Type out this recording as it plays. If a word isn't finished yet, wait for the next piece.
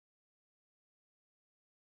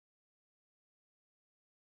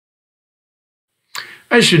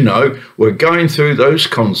As you know, we're going through those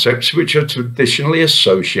concepts which are traditionally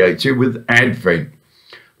associated with Advent.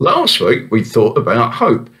 Last week we thought about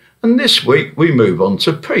hope, and this week we move on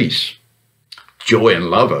to peace. Joy and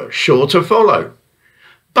love are sure to follow.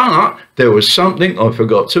 But there was something I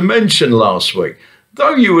forgot to mention last week,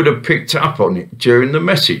 though you would have picked up on it during the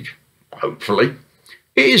message, hopefully.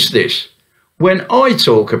 It is this: when I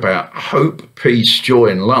talk about hope, peace, joy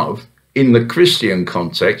and love in the Christian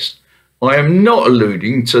context, I am not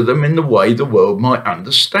alluding to them in the way the world might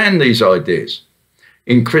understand these ideas.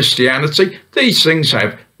 In Christianity, these things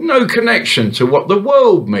have no connection to what the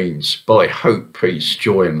world means by hope, peace,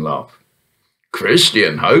 joy and love.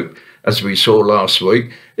 Christian hope, as we saw last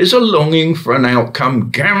week, is a longing for an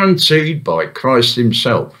outcome guaranteed by Christ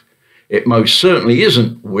himself. It most certainly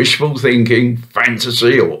isn't wishful thinking,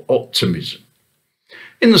 fantasy or optimism.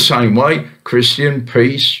 In the same way, Christian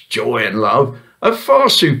peace, joy and love are far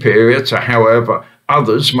superior to however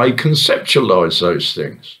others may conceptualize those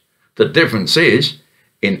things. The difference is,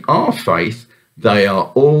 in our faith, they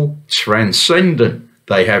are all transcendent.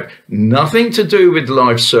 They have nothing to do with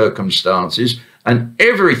life circumstances and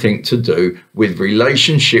everything to do with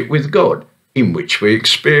relationship with God in which we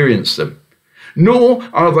experience them. Nor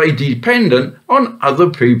are they dependent on other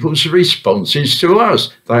people's responses to us.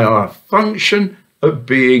 They are a function of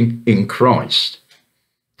being in Christ.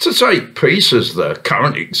 To take peace as the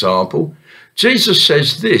current example, Jesus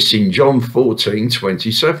says this in John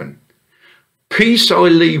 14:27. Peace I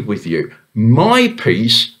leave with you, my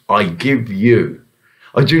peace I give you.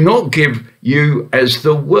 I do not give you as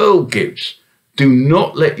the world gives. Do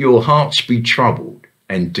not let your hearts be troubled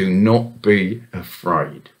and do not be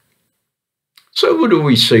afraid. So what do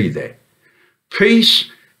we see there? Peace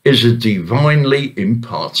is a divinely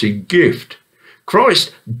imparted gift.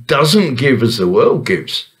 Christ doesn't give as the world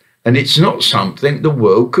gives, and it's not something the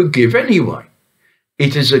world could give anyway.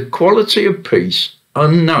 It is a quality of peace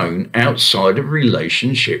unknown outside of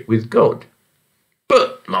relationship with God.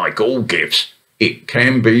 But like all gifts, it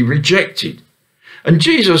can be rejected. And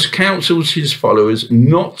Jesus counsels his followers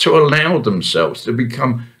not to allow themselves to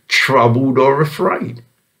become troubled or afraid.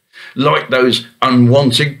 Like those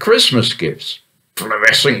unwanted Christmas gifts,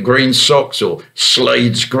 fluorescent green socks or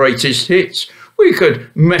Slade's greatest hits, we could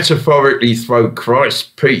metaphorically throw Christ's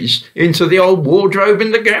peace into the old wardrobe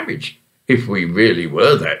in the garage, if we really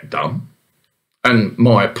were that dumb. And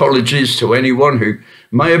my apologies to anyone who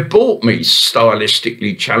may have bought me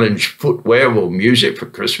stylistically challenged footwear or music for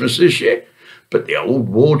Christmas this year, but the old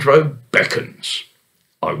wardrobe beckons.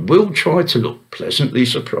 I will try to look pleasantly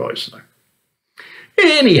surprised though.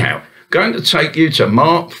 Anyhow, going to take you to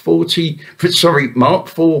Mark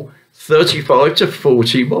 4:35 to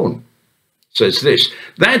 41. Says this: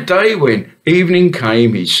 that day when evening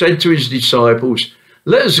came, he said to his disciples,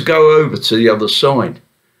 let us go over to the other side.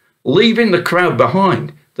 Leaving the crowd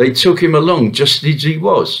behind, they took him along just as he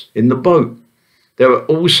was in the boat. There were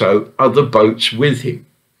also other boats with him.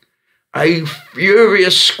 A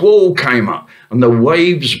furious squall came up and the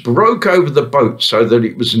waves broke over the boat so that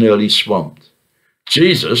it was nearly swamped.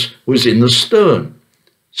 Jesus was in the stern,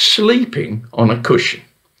 sleeping on a cushion.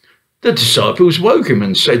 The disciples woke him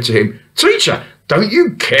and said to him, Teacher, don't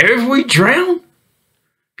you care if we drown?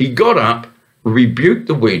 He got up, rebuked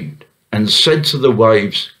the wind, and said to the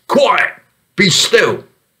waves, Quiet, be still.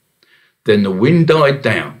 Then the wind died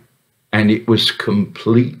down, and it was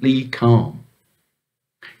completely calm.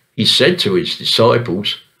 He said to his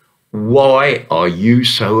disciples, Why are you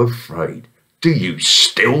so afraid? Do you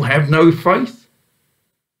still have no faith?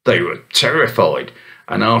 They were terrified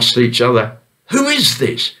and asked each other, Who is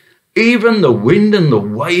this? Even the wind and the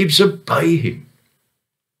waves obey him.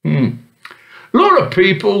 A lot of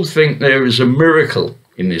people think there is a miracle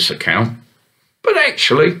in this account, but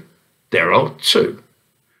actually there are two.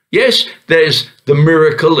 Yes, there's the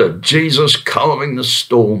miracle of Jesus calming the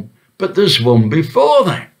storm, but there's one before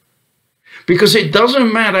that. Because it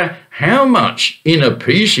doesn't matter how much inner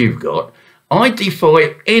peace you've got, I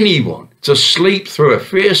defy anyone to sleep through a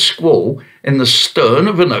fierce squall in the stern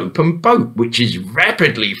of an open boat, which is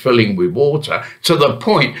rapidly filling with water to the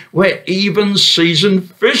point where even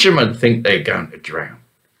seasoned fishermen think they're going to drown.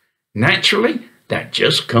 Naturally, that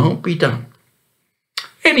just can't be done.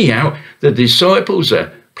 Anyhow, the disciples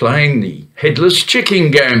are playing the headless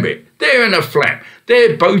chicken gambit. They're in a flap.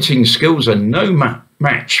 Their boating skills are no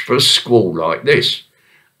match for a squall like this.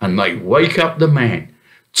 And they wake up the man.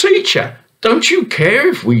 Teacher, don't you care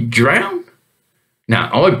if we drown?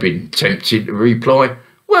 Now, I've been tempted to reply,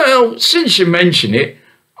 well, since you mention it,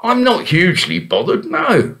 I'm not hugely bothered,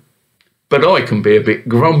 no. But I can be a bit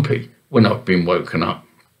grumpy when I've been woken up.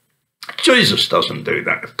 Jesus doesn't do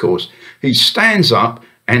that, of course. He stands up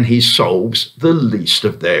and he solves the least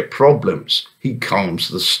of their problems. He calms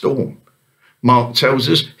the storm. Mark tells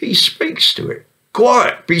us he speaks to it.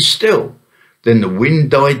 Quiet, be still. Then the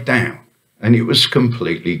wind died down and it was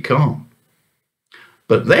completely calm.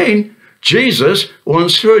 But then Jesus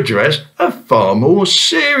wants to address a far more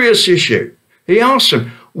serious issue. He asks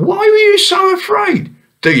them, why were you so afraid?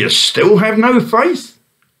 Do you still have no faith?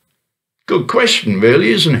 Good question, really,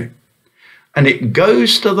 isn't it? And it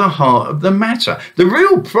goes to the heart of the matter. The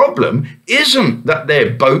real problem isn't that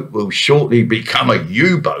their boat will shortly become a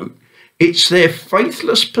U-boat. It's their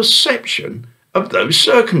faithless perception of those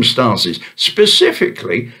circumstances,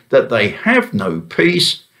 specifically that they have no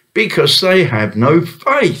peace because they have no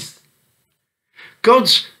faith.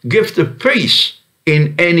 God's gift of peace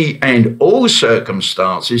in any and all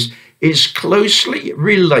circumstances is closely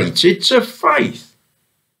related to faith.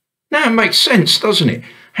 Now it makes sense, doesn't it?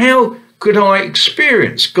 How could I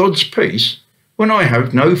experience God's peace when I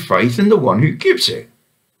have no faith in the one who gives it?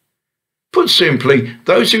 Put simply,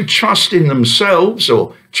 those who trust in themselves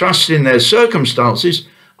or trust in their circumstances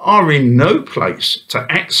are in no place to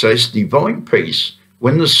access divine peace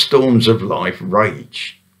when the storms of life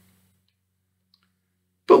rage.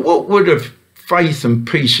 But what would have faith and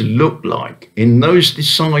peace look like in those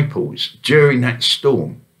disciples during that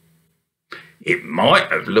storm? It might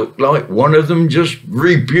have looked like one of them just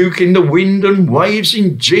rebuking the wind and waves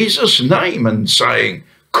in Jesus' name and saying,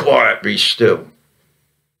 quiet, be still.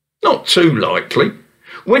 Not too likely.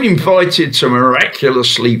 When invited to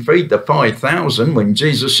miraculously feed the 5,000, when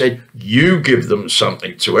Jesus said, you give them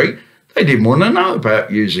something to eat, they didn't want to know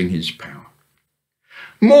about using his power.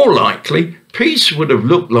 More likely, peace would have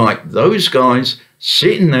looked like those guys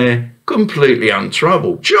sitting there completely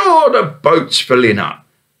untroubled. Sure, the boat's filling up,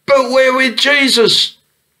 but we're with Jesus.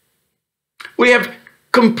 We have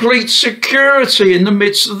complete security in the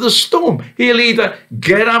midst of the storm. He'll either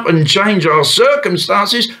get up and change our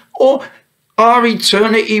circumstances, or our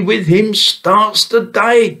eternity with him starts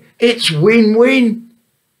today. It's win-win.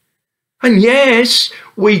 And yes,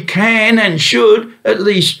 we can and should at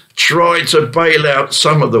least try to bail out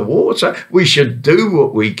some of the water. We should do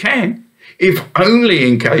what we can, if only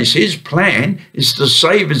in case his plan is to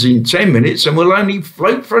save us in 10 minutes and we'll only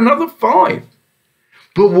float for another 5.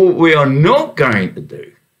 But what we are not going to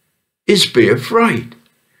do is be afraid.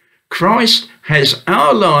 Christ has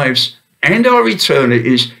our lives and our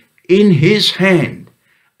eternities in his hand,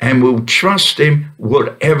 and we'll trust him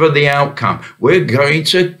whatever the outcome. We're going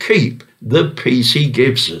to keep the peace he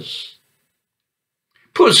gives us.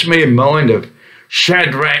 Puts me in mind of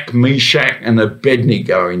Shadrach, Meshach and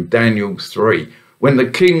Abednego in Daniel 3, when the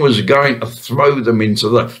king was going to throw them into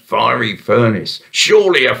the fiery furnace.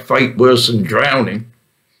 Surely a fate worse than drowning.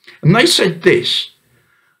 And they said this,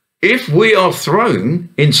 if we are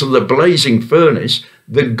thrown into the blazing furnace,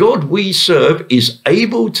 the God we serve is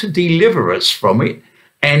able to deliver us from it,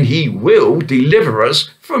 and he will deliver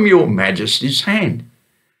us from your majesty's hand.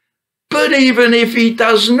 But even if he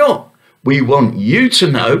does not, we want you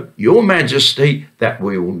to know, your majesty, that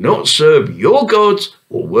we will not serve your gods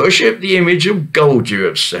or worship the image of gold you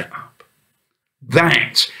have set up.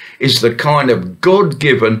 That is the kind of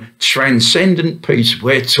God-given transcendent peace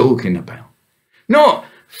we're talking about. Not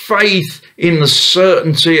faith in the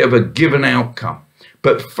certainty of a given outcome,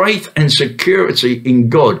 but faith and security in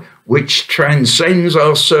God, which transcends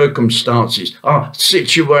our circumstances, our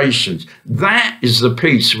situations. That is the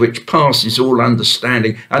peace which passes all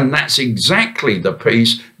understanding, and that's exactly the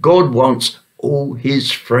peace God wants all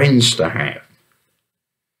his friends to have.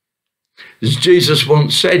 As Jesus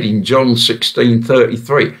once said in John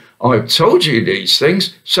 16:33, I've told you these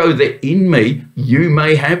things so that in me you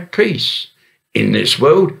may have peace. In this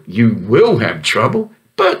world you will have trouble,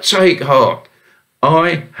 but take heart,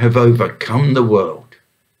 I have overcome the world.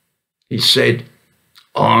 He said,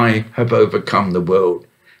 I have overcome the world.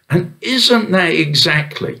 And isn't that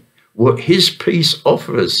exactly what his peace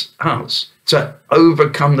offers us? To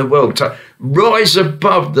overcome the world, to rise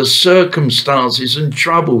above the circumstances and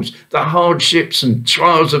troubles, the hardships and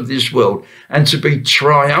trials of this world, and to be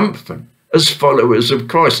triumphant as followers of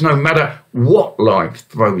Christ, no matter what life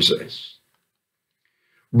throws at us.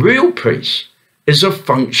 Real peace is a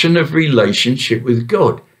function of relationship with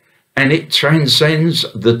God, and it transcends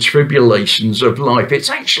the tribulations of life. It's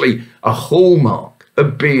actually a hallmark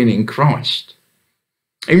of being in Christ.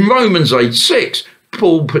 In Romans 8:6,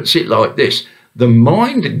 Paul puts it like this, the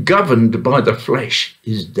mind governed by the flesh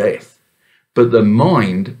is death, but the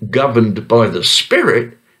mind governed by the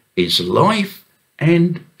Spirit is life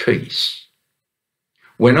and peace.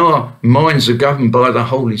 When our minds are governed by the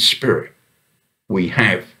Holy Spirit, we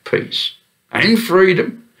have peace and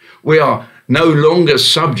freedom. We are no longer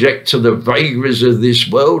subject to the vagaries of this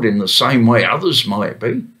world in the same way others might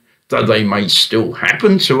be, though they may still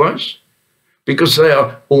happen to us, because they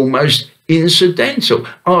are almost incidental.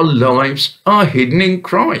 Our lives are hidden in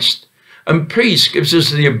Christ, and peace gives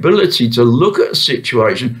us the ability to look at a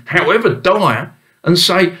situation, however dire, and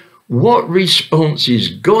say, what response is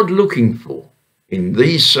God looking for in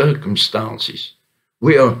these circumstances?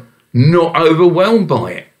 We are not overwhelmed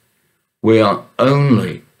by it. We are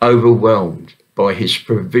only overwhelmed by his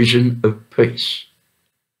provision of peace.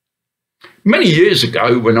 Many years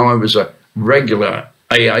ago, when I was at regular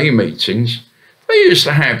AA meetings, they used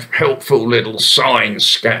to have helpful little signs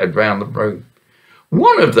scattered round the room.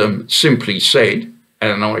 One of them simply said,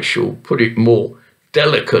 and I shall put it more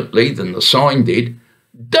delicately than the sign did,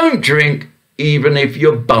 don't drink even if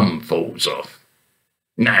your bum falls off.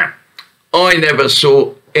 Now, I never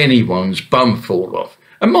saw anyone's bum fall off,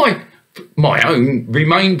 and my own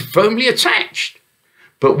remained firmly attached.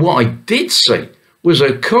 But what I did see was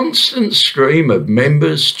a constant stream of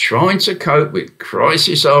members trying to cope with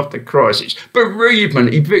crisis after crisis,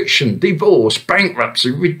 bereavement, eviction, divorce,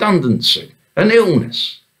 bankruptcy, redundancy, and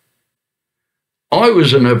illness. I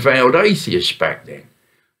was an avowed atheist back then,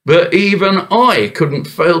 but even I couldn't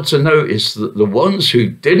fail to notice that the ones who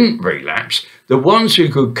didn't relapse, the ones who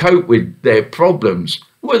could cope with their problems,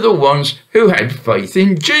 were the ones who had faith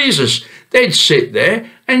in Jesus. They'd sit there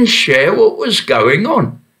and share what was going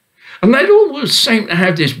on. And they'd always seem to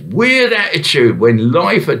have this weird attitude when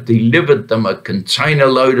life had delivered them a container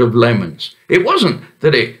load of lemons. It wasn't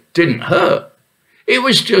that it didn't hurt. It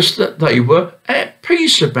was just that they were at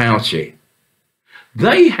peace about it.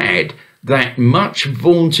 They had that much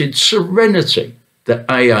vaunted serenity that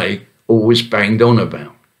AA always banged on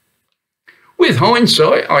about. With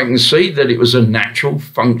hindsight, I can see that it was a natural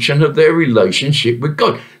function of their relationship with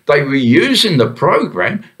God. They were using the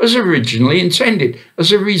program as originally intended,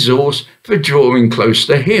 as a resource for drawing close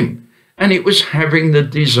to him, and it was having the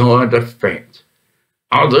desired effect.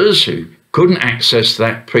 Others who couldn't access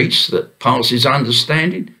that peace that passes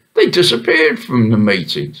understanding, they disappeared from the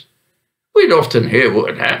meetings. We'd often hear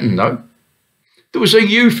what had happened, though. There was a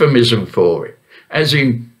euphemism for it, as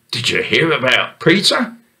in, did you hear about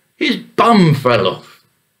Peter? His bum fell off.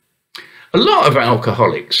 A lot of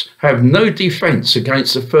alcoholics have no defence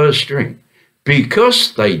against the first drink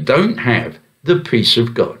because they don't have the peace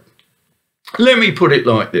of God. Let me put it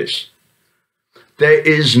like this. There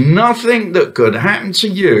is nothing that could happen to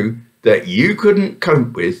you that you couldn't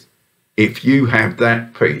cope with if you have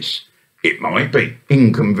that peace. It might be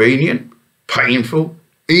inconvenient, painful,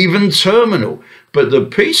 even terminal, but the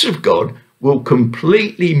peace of God will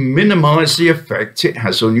completely minimize the effect it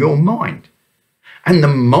has on your mind. And the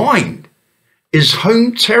mind is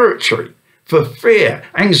home territory for fear,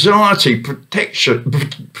 anxiety,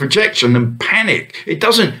 projection, and panic. It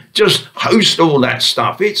doesn't just host all that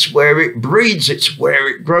stuff. It's where it breeds. It's where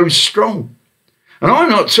it grows strong. And I'm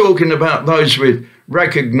not talking about those with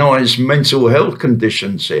recognized mental health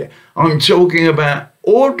conditions here. I'm talking about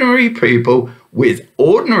ordinary people with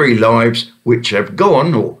ordinary lives which have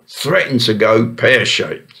gone or threaten to go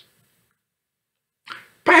pear-shaped.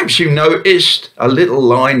 Perhaps you noticed a little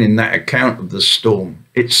line in that account of the storm.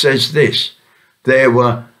 It says this, there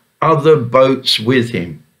were other boats with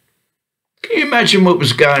him. Can you imagine what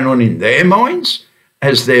was going on in their minds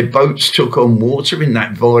as their boats took on water in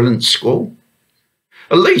that violent squall?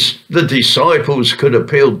 At least the disciples could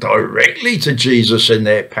appeal directly to Jesus in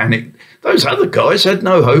their panic. Those other guys had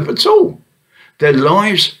no hope at all. Their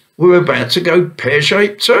lives were about to go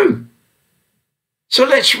pear-shaped too. So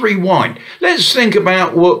let's rewind. Let's think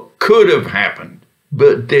about what could have happened,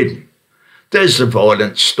 but didn't. There's the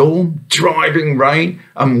violent storm, driving rain,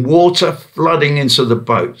 and water flooding into the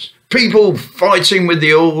boats. People fighting with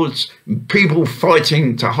the oars, people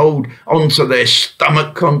fighting to hold onto their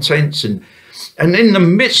stomach contents. And in the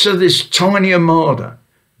midst of this tiny armada,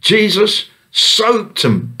 Jesus, soaked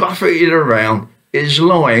and buffeted around, is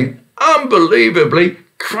lying unbelievably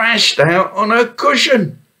crashed out on a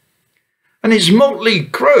cushion. And his motley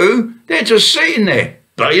crew, they're just sitting there,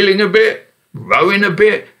 bailing a bit, rowing a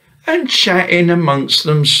bit, and chatting amongst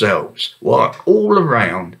themselves, while all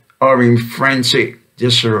around are in frantic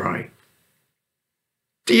disarray.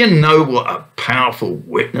 Do you know what a powerful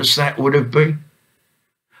witness that would have been?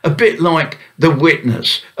 A bit like the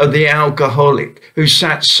witness of the alcoholic who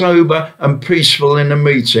sat sober and peaceful in a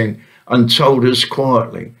meeting and told us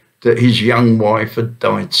quietly that his young wife had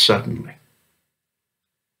died suddenly.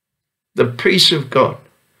 The peace of God,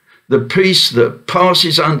 the peace that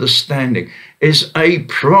passes understanding, is a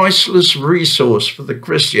priceless resource for the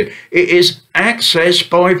Christian. It is accessed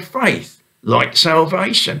by faith, like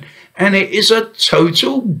salvation, and it is a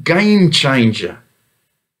total game changer.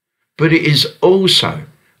 But it is also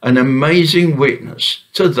an amazing witness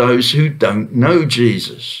to those who don't know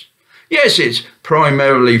Jesus. Yes, it's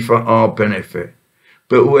primarily for our benefit,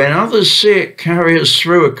 but when others see it carry us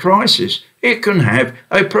through a crisis, it can have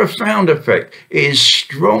a profound effect. It is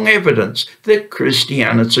strong evidence that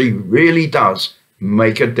Christianity really does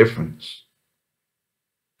make a difference.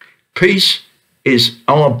 Peace is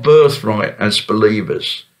our birthright as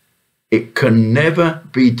believers. It can never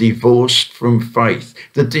be divorced from faith.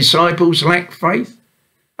 The disciples lacked faith,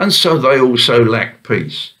 and so they also lack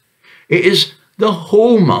peace. It is the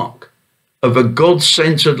hallmark of a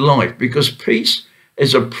God-centered life, because peace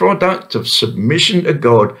is a product of submission to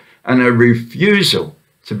God and a refusal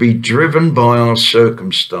to be driven by our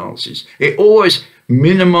circumstances. It always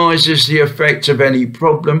minimizes the effect of any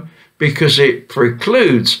problem because it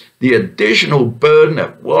precludes the additional burden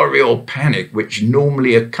of worry or panic which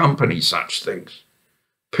normally accompany such things.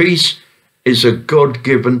 Peace is a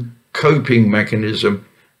God-given coping mechanism,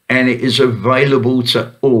 and it is available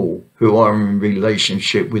to all who are in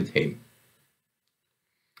relationship with Him.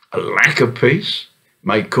 A lack of peace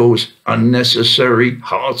may cause unnecessary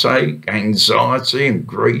heartache, anxiety, and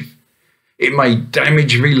grief. It may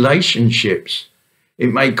damage relationships.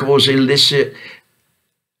 It may cause illicit,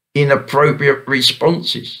 inappropriate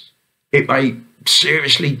responses. It may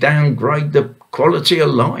seriously downgrade the quality of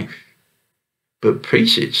life. But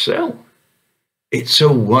peace itself, it's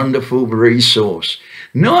a wonderful resource.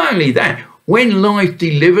 Not only that, when life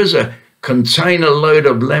delivers a container load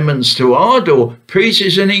of lemons to our door, peace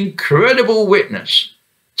is an incredible witness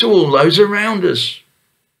to all those around us.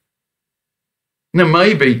 Now,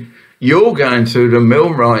 maybe you're going through the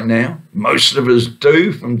mill right now. Most of us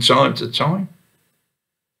do from time to time.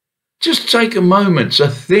 Just take a moment to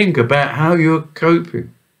think about how you're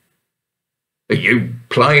coping. Are you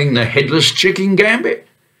playing the headless chicken gambit?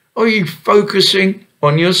 Or are you focusing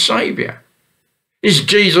on your Saviour? Is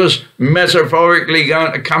Jesus metaphorically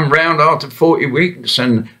going to come round after 40 weeks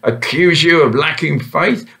and accuse you of lacking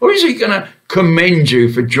faith? Or is he going to commend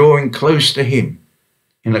you for drawing close to him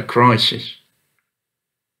in a crisis?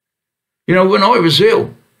 You know, when I was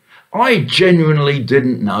ill, I genuinely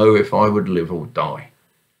didn't know if I would live or die.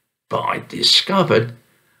 But I discovered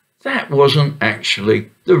that wasn't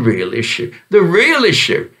actually the real issue. The real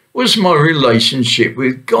issue was my relationship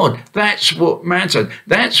with God. That's what mattered.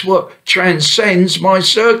 That's what transcends my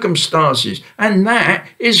circumstances. And that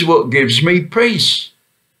is what gives me peace.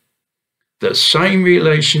 The same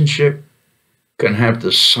relationship can have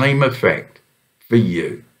the same effect for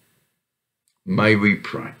you. May we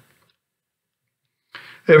pray.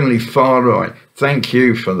 Heavenly Father, I thank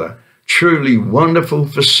you for the truly wonderful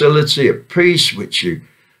facility of peace which you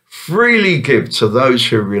freely give to those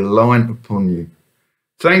who are reliant upon you.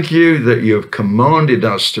 Thank you that you have commanded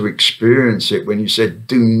us to experience it when you said,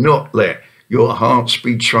 do not let your hearts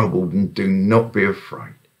be troubled and do not be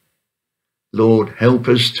afraid. Lord, help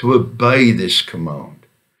us to obey this command.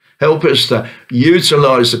 Help us to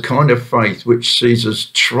utilize the kind of faith which sees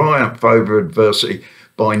us triumph over adversity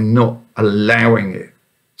by not allowing it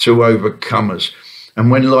to overcome us.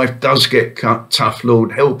 And when life does get tough,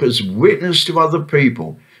 Lord, help us witness to other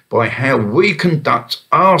people by how we conduct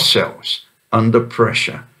ourselves under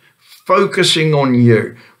pressure, focusing on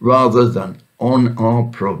you rather than on our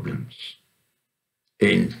problems.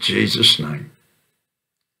 In Jesus' name,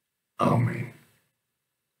 amen.